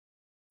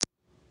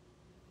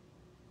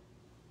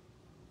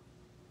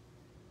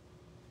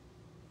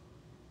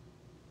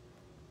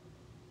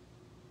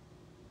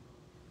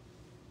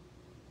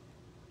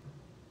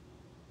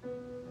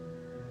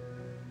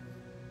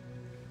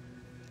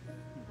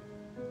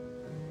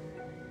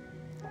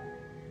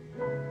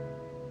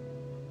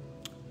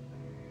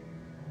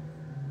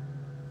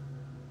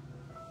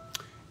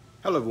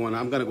Hello everyone,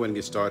 I'm going to go ahead and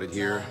get started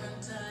here.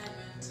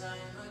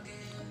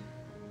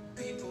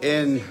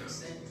 In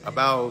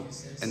about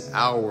an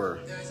hour,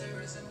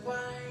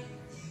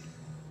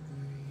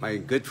 my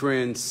good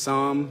friend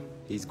Sam,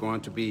 he's going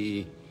to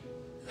be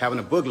having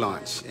a book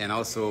launch and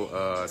also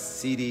a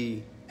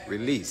CD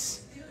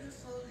release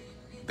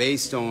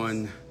based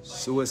on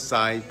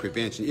suicide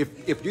prevention.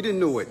 If you didn't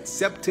know it,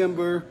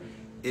 September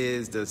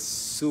is the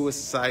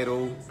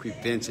suicidal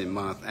prevention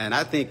month, and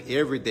I think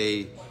every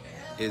day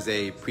is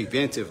a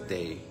preventive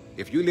day.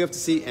 If you live to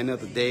see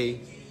another day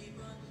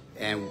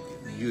and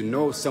you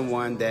know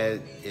someone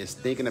that is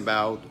thinking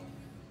about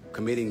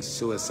committing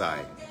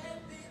suicide,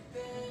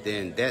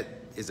 then that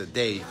is a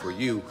day for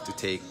you to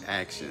take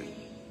action.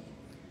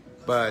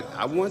 But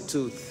I want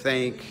to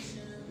thank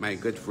my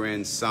good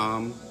friend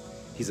Sam.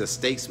 He's a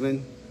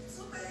statesman.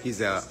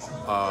 He's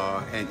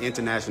an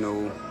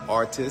international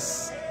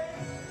artist.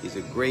 He's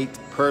a great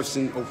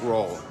person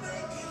overall.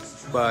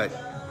 But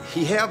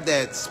he have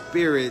that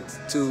spirit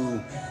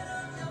to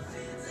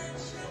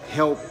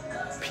help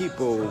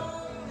people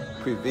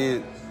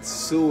prevent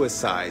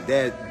suicide.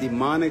 That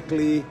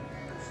demonically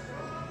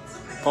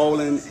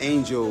fallen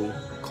angel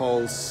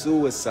called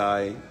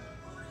suicide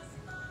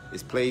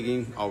is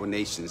plaguing our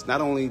nations.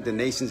 Not only the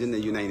nations in the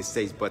United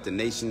States, but the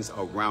nations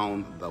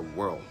around the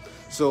world.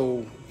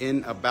 So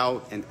in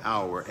about an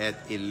hour at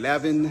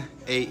 11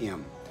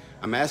 a.m.,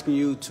 I'm asking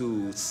you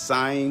to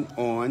sign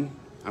on.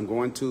 I'm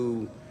going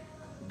to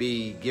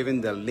be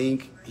giving the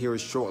link here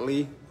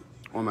shortly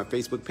on my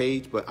Facebook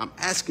page, but I'm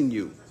asking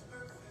you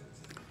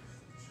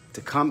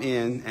to come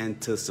in and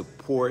to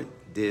support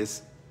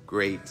this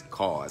great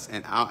cause.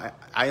 And I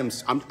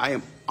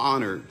am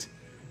honored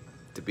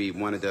to be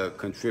one of the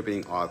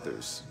contributing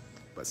authors.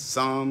 But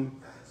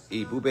Sam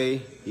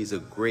Ebube, he's a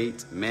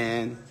great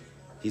man.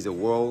 He's a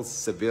world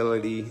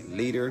civility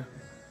leader,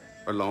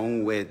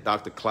 along with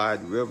Dr.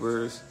 Clyde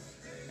Rivers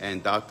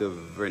and Dr.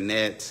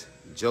 Vernette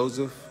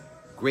Joseph,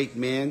 great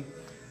men.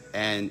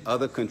 And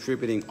other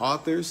contributing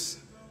authors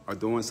are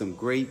doing some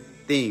great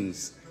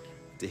things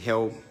to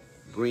help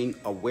bring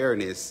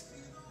awareness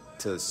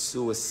to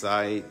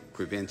suicide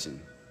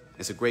prevention.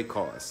 It's a great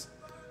cause.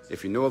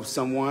 If you know of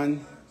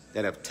someone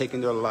that have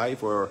taken their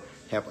life or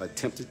have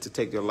attempted to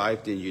take their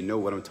life, then you know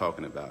what I'm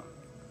talking about.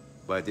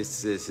 But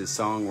this is his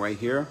song right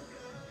here.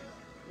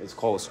 It's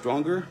called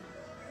Stronger.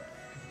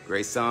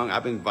 Great song.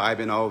 I've been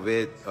vibing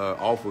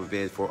off of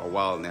it for a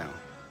while now.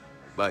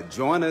 But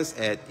join us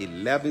at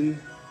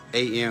 11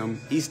 a.m.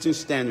 Eastern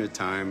Standard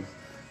Time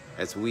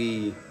as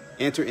we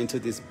enter into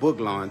this book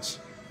launch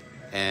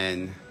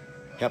and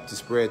help to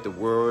spread the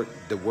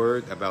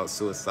word about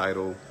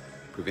suicidal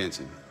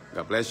prevention.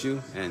 God bless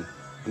you, and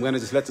I'm going to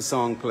just let the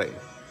song play.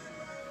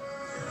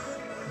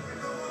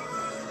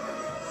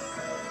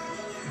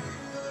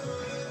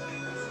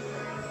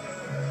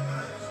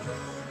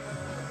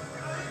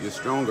 You're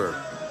stronger.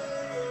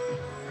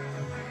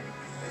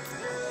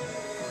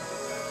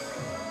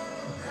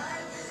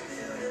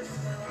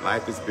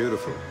 Life is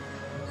beautiful.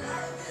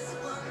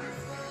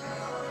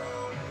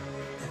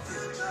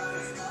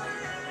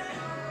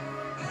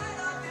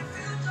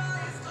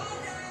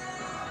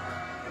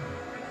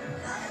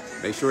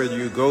 Make sure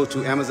you go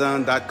to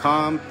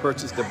Amazon.com,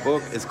 purchase the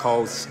book. It's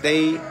called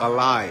Stay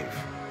Alive.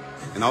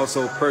 And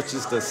also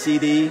purchase the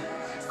CD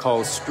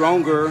called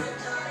Stronger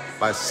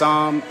by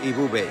Sam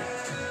Ebube.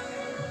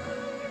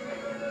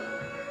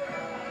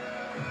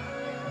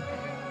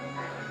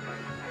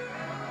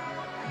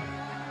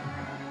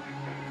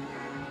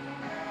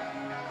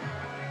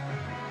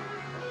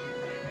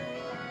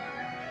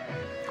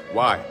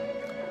 Why?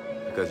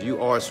 Because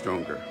you are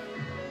stronger.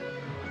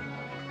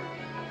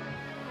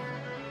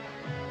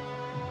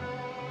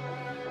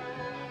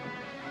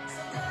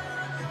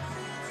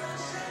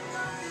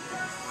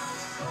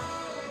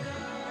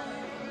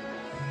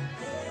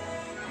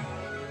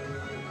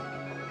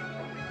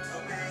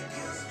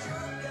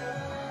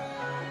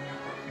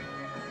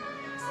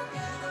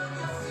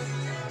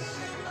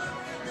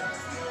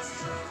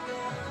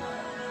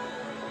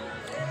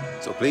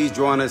 So please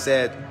join us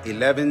at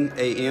 11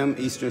 a.m.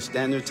 Eastern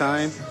Standard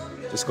Time.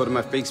 Just go to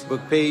my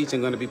Facebook page.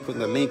 I'm going to be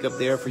putting a link up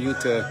there for you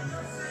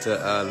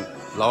to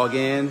log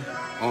in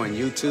on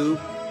YouTube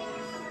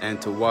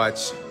and to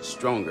watch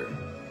Stronger.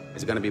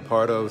 It's going to be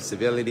part of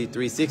Civility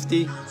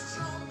 360.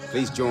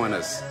 Please join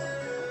us.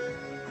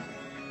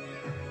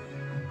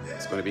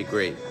 It's going to be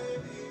great.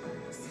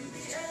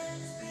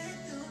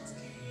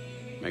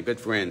 My good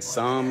friend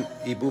Sam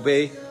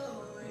Ebube,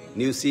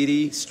 new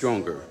CD,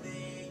 Stronger.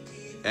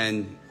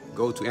 And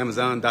go to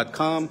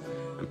Amazon.com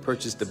and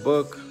purchase the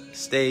book,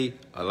 Stay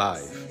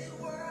Alive.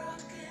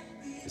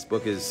 This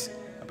book is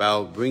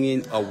about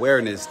bringing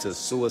awareness to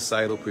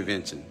suicidal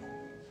prevention.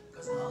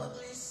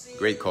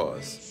 Great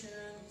cause.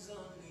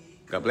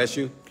 God bless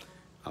you.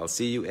 I'll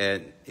see you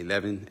at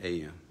 11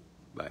 a.m.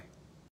 Bye.